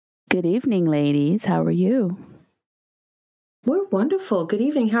Good evening, ladies. How are you? We're wonderful. Good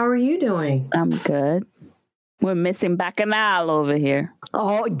evening. How are you doing? I'm good. We're missing Bacchanal over here.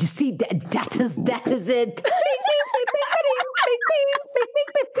 Oh, you see, that is it.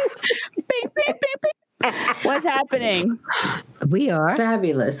 What's happening? We are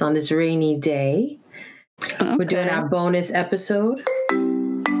fabulous on this rainy day. Okay. We're doing our bonus episode.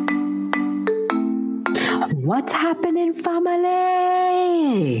 What's happening,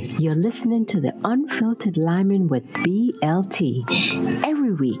 family? You're listening to the Unfiltered Lyman with BLT.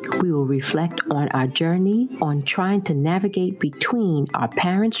 Every week, we will reflect on our journey on trying to navigate between our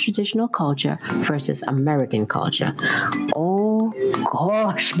parents' traditional culture versus American culture. Oh,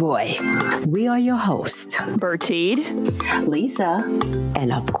 gosh, boy. We are your hosts, Bertide, Lisa,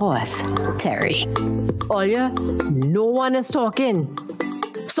 and of course, Terry. Olya, no one is talking.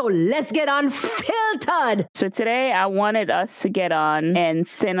 So let's get unfiltered. So today I wanted us to get on and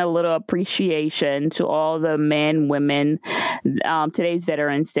send a little appreciation to all the men, women. Today's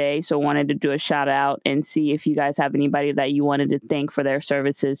Veterans Day, so wanted to do a shout out and see if you guys have anybody that you wanted to thank for their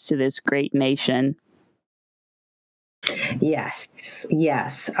services to this great nation.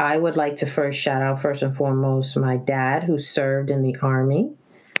 Yes. I would like to shout out first and foremost my dad who served in the Army.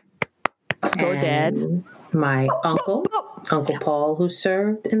 Go, Dad. My Uncle Paul, who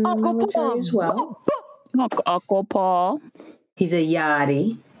served in the military as well. Uncle Paul. He's a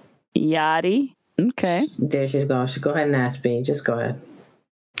Yachty. Yachty. Okay. There she's going. Just go ahead and ask me. Just go ahead.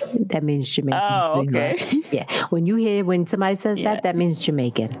 That means Jamaican. Oh, okay. Yeah. When somebody says that means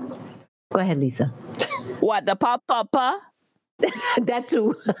Jamaican. Go ahead, Lisa. What, the papa? That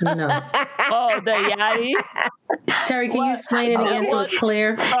too. No. Oh, the Yachty. Terry, can you explain it again so it's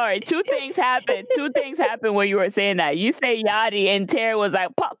clear? All right, two things happened when you were saying that. You say Yachty, and Terry was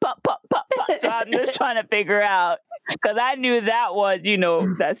like, pop, pop, pop, pop, pop. So I'm just trying to figure out, because I knew that was,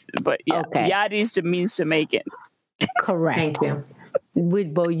 Yachty means Jamaican. Correct. Thank you.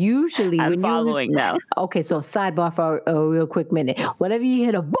 But usually I'm following now. Okay, so sidebar for a real quick minute. Whenever you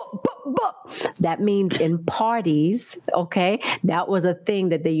hit a boop, boop, boop, that means in parties, okay? That was a thing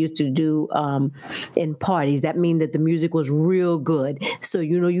that they used to do in parties. That means that the music was real good. So,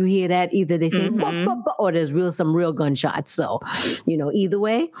 you hear that, either they say boop, boop, boop, or there's some real gunshots. So, either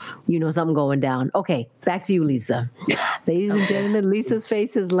way, something going down. Okay, back to you, Lisa. Ladies and gentlemen, Lisa's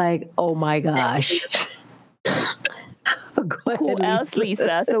face is like, oh my gosh. Who else,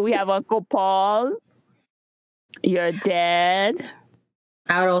 Lisa? So we have Uncle Paul, your dad.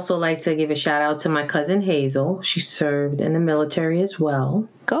 I would also like to give a shout out to my cousin Hazel. She served in the military as well.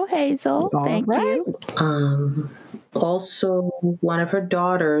 Go Hazel. Thank you. Also one of her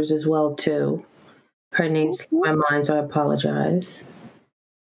daughters as well too. Her name's my mind, so I apologize.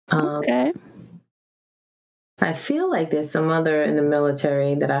 Okay. I feel like there's some other in the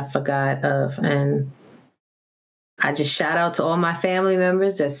military that I forgot of, and I just shout out to all my family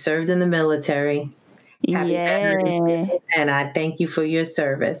members that served in the military. Happy Veterans Day, and I thank you for your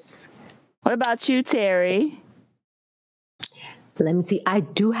service. What about you, Terry? Let me see. I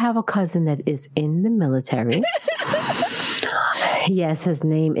do have a cousin that is in the military. Yes, his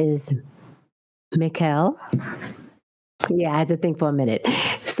name is Mikhail. Yeah, I had to think for a minute.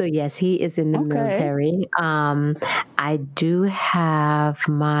 So yes, he is in the military. I do have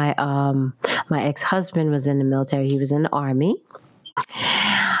my my ex-husband was in the military. He was in the Army.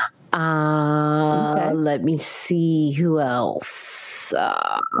 Let me see who else.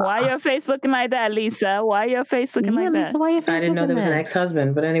 Why your face looking like that, Lisa? Why your face looking like Lisa, that? Why your face I didn't know there was an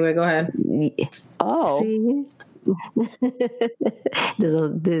ex-husband, but anyway, go ahead. Oh. See?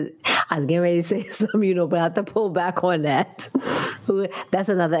 I was getting ready to say something, but I have to pull back on that. That's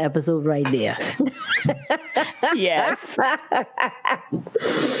another episode right there. Yes.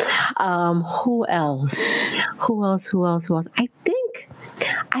 Who else?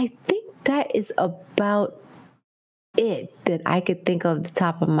 I think that is about it that I could think of the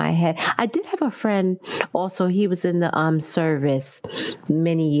top of my head. I did have a friend also. He was in the service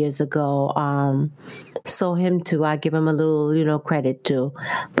many years ago. So him too. I give him a little, credit too.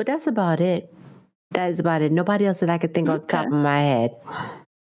 But that's about it. That is about it. Nobody else that I could think of the top of my head.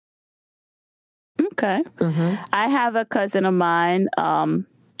 Okay. Mm-hmm. I have a cousin of mine.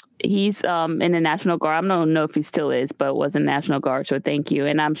 He's in the National Guard. I don't know if he still is, but was in National Guard. So thank you.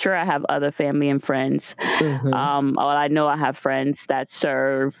 And I'm sure I have other family and friends. Mm-hmm. I know I have friends that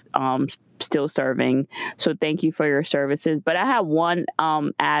serve, still serving. So thank you for your services. But I have one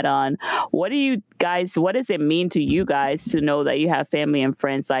add-on. What does it mean to you guys to know that you have family and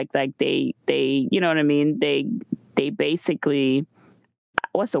friends like they you know what I mean? They basically,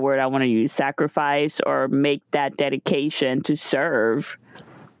 what's the word I want to use? Sacrifice or make that dedication to serve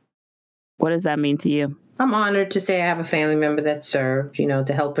What does that mean to you? I'm honored to say I have a family member that served,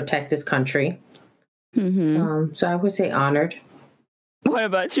 to help protect this country. So I would say honored. What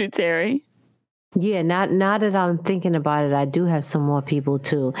about you, Terry? Yeah, now that I'm thinking about it, I do have some more people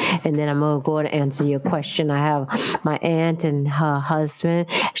too. And then I'm going to go and answer your question. I have my aunt and her husband.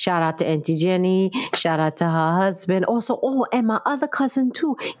 Shout out to Auntie Jenny. Shout out to her husband. Also, and my other cousin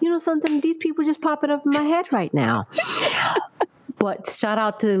too. You know something? These people just popping up in my head right now. But shout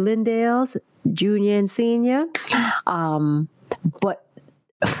out to the Lindales, Junior and Senior. But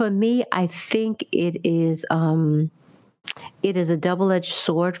for me, I think it is a double-edged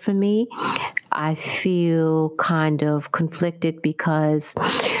sword for me. I feel kind of conflicted because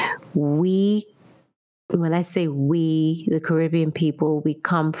when I say we, the Caribbean people, we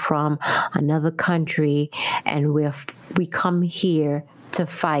come from another country and we come here to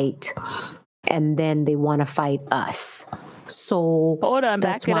fight, and then they want to fight us. So hold on,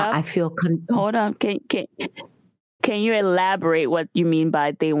 that's back why it up. I feel. Hold on, can you elaborate what you mean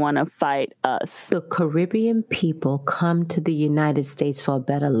by they want to fight us? The Caribbean people come to the United States for a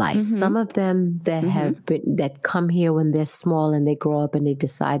better life. Some of them that come here when they're small and they grow up and they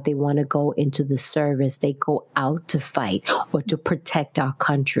decide they want to go into the service, they go out to fight or to protect our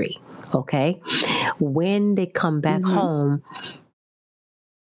country. Okay? When they come back home,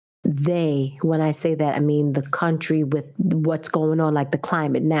 when I say that, I mean the country with what's going on, like the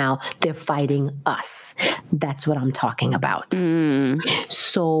climate now, they're fighting us. That's what I'm talking about.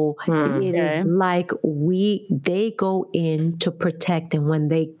 So it is like they go in to protect. And when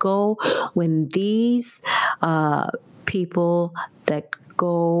these people that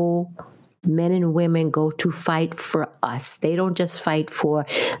go, men and women go to fight for us, they don't just fight for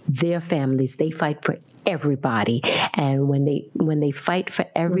their families, they fight for everybody. And when they fight for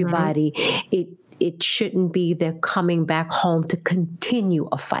everybody, it shouldn't be they're coming back home to continue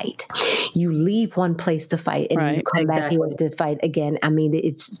a fight. You leave one place to fight and you come back here to fight again. I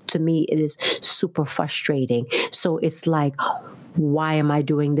mean, to me, it is super frustrating. So it's like, why am I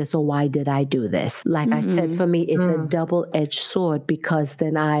doing this, or why did I do this? Like I said, for me, it's a double-edged sword, because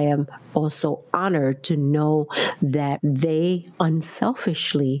then I am also honored to know that they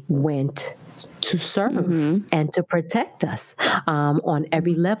unselfishly went to serve and to protect us on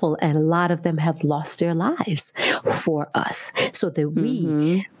every level. And a lot of them have lost their lives for us so that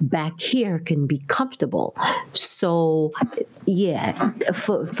we back here can be comfortable. So, yeah,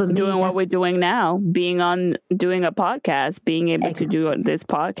 for me. Doing what we're doing now, doing a podcast, being able to do this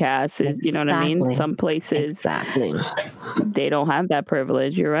podcast is, you know what I mean? Some places, they don't have that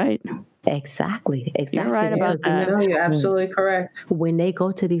privilege. You're right. Exactly. You're right about that. No, you're absolutely correct. When they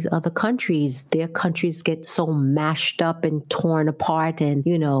go to these other countries, their countries get so mashed up and torn apart, and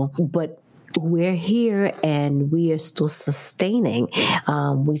but we're here and we are still sustaining.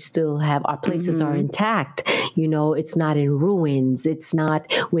 We still have our places are intact. It's not in ruins.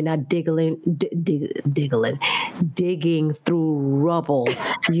 We're not digging through rubble.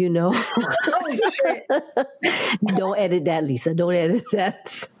 Holy shit. Don't edit that, Lisa. Don't edit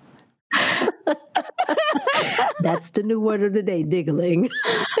that. That's the new word of the day, diggling.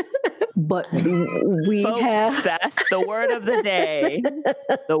 But that's the word of the day.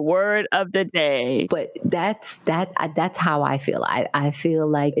 The word of the day. But that's how I feel. I feel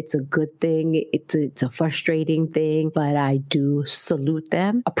like it's a good thing. It's a frustrating thing, but I do salute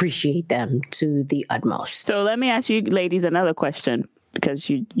them, appreciate them to the utmost. So let me ask you ladies another question, because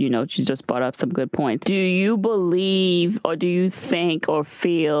you just brought up some good points. Do you believe, or do you think or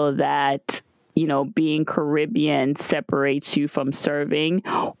feel that being Caribbean separates you from serving,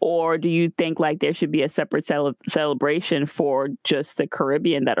 or do you think like there should be a separate celebration for just the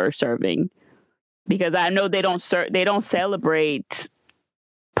Caribbean that are serving? Because I know they don't celebrate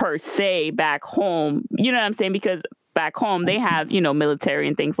per se back home. You know what I'm saying? Because back home they have military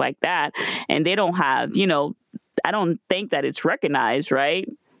and things like that, and they don't have I don't think that it's recognized, right?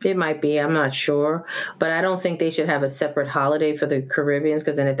 It might be. I'm not sure. But I don't think they should have a separate holiday for the Caribbeans,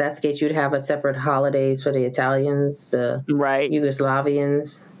 because then if that's the case, you'd have a separate holidays for the Italians, the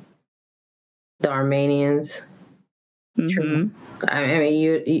Yugoslavians, the Armenians. True. I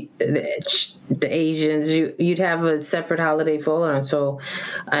mean, the Asians, you'd have a separate holiday for them.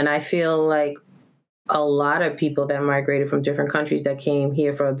 And I feel like a lot of people that migrated from different countries that came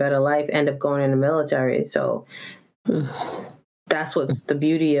here for a better life end up going in the military. So that's what's the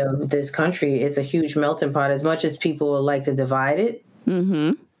beauty of this country. It's a huge melting pot. As much as people would like to divide it,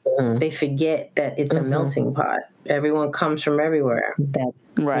 they forget that it's a melting pot. Everyone comes from everywhere.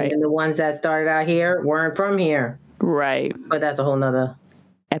 Right. And the ones that started out here weren't from here. Right. But that's a whole nother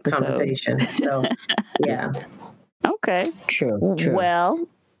episode conversation. So, yeah. Okay. True. Well,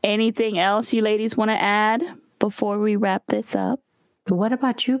 Anything else you ladies want to add before we wrap this up? What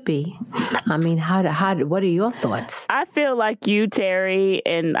about you, B? I mean, what are your thoughts? I feel like you, Terry,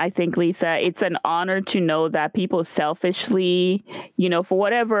 and I think Lisa, it's an honor to know that people selfishly, for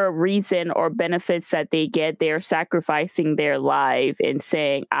whatever reason or benefits that they get, they're sacrificing their life and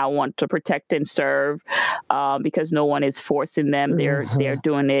saying, I want to protect and serve, because no one is forcing them. They're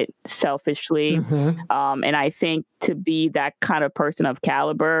doing it selfishly. And I think to be that kind of person of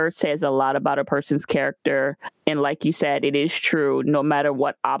caliber says a lot about a person's character. And like you said, it is true. No matter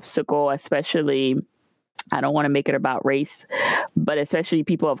what obstacle, especially, I don't want to make it about race, but especially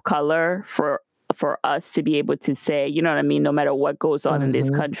people of color, for us to be able to say, you know what I mean, no matter what goes on in this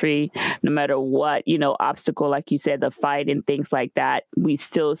country, no matter what, obstacle, like you said, the fight and things like that, we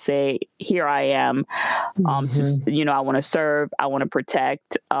still say, here I am, I want to serve, I want to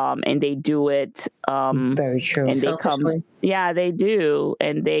protect, and they do it. Very true. And they come, yeah, they do.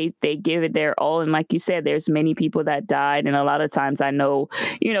 And they give it their all. And like you said, there's many people that died. And a lot of times I know,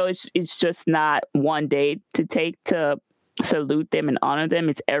 it's just not one day to take to salute them and honor them.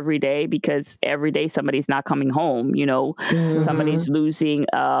 It's every day, because every day somebody's not coming home, somebody's losing,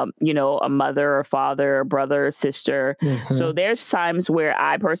 a mother or father or brother or sister. So there's times where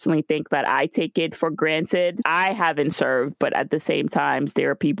I personally think that I take it for granted. I haven't served, but at the same time,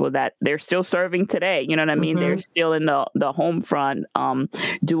 there are people that they're still serving today. You know what I mean? They're still in the home front,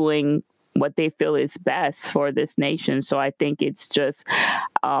 doing what they feel is best for this nation. So I think it's just,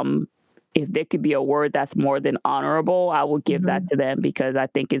 if there could be a word that's more than honorable, I will give that to them, because I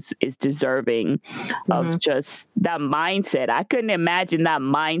think it's deserving of just that mindset. I couldn't imagine that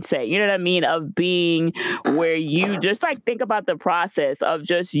mindset, you know what I mean, of being where you just think about the process of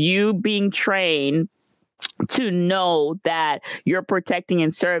just you being trained to know that you're protecting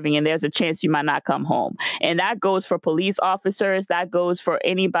and serving, and there's a chance you might not come home. And that goes for police officers. That goes for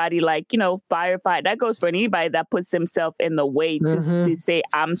anybody firefight. That goes for anybody that puts himself in the way to say,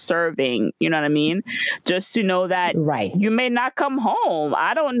 I'm serving. You know what I mean? Just to know that you may not come home.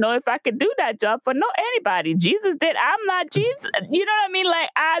 I don't know if I could do that job for anybody. Jesus did. I'm not Jesus. You know what I mean?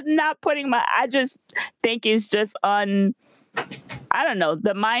 I'm not putting I just think it's just I don't know.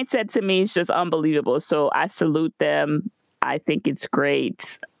 The mindset to me is just unbelievable. So I salute them. I think it's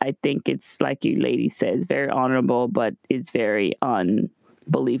great. I think it's, like you ladies said, very honorable, but it's very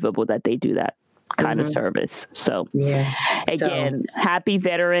unbelievable that they do that kind of service. So again, happy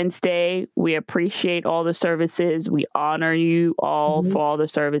Veterans Day. We appreciate all the services. We honor you all for all the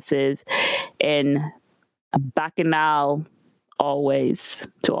services. And Bacchanal always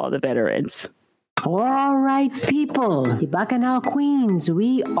to all the veterans. All right, people, the Bacchanal Queens,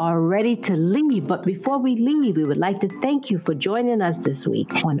 we are ready to leave. But before we leave, we would like to thank you for joining us this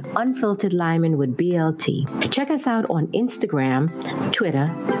week on Unfiltered Lyman with BLT. Check us out on Instagram, Twitter,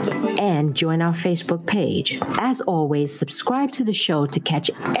 and join our Facebook page. As always, subscribe to the show to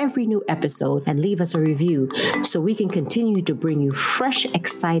catch every new episode and leave us a review so we can continue to bring you fresh,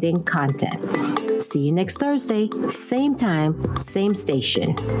 exciting content. See you next Thursday, same time, same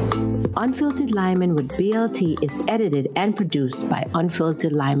station. Unfiltered Lyman with BLT is edited and produced by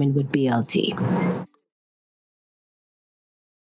Unfiltered Lyman with BLT.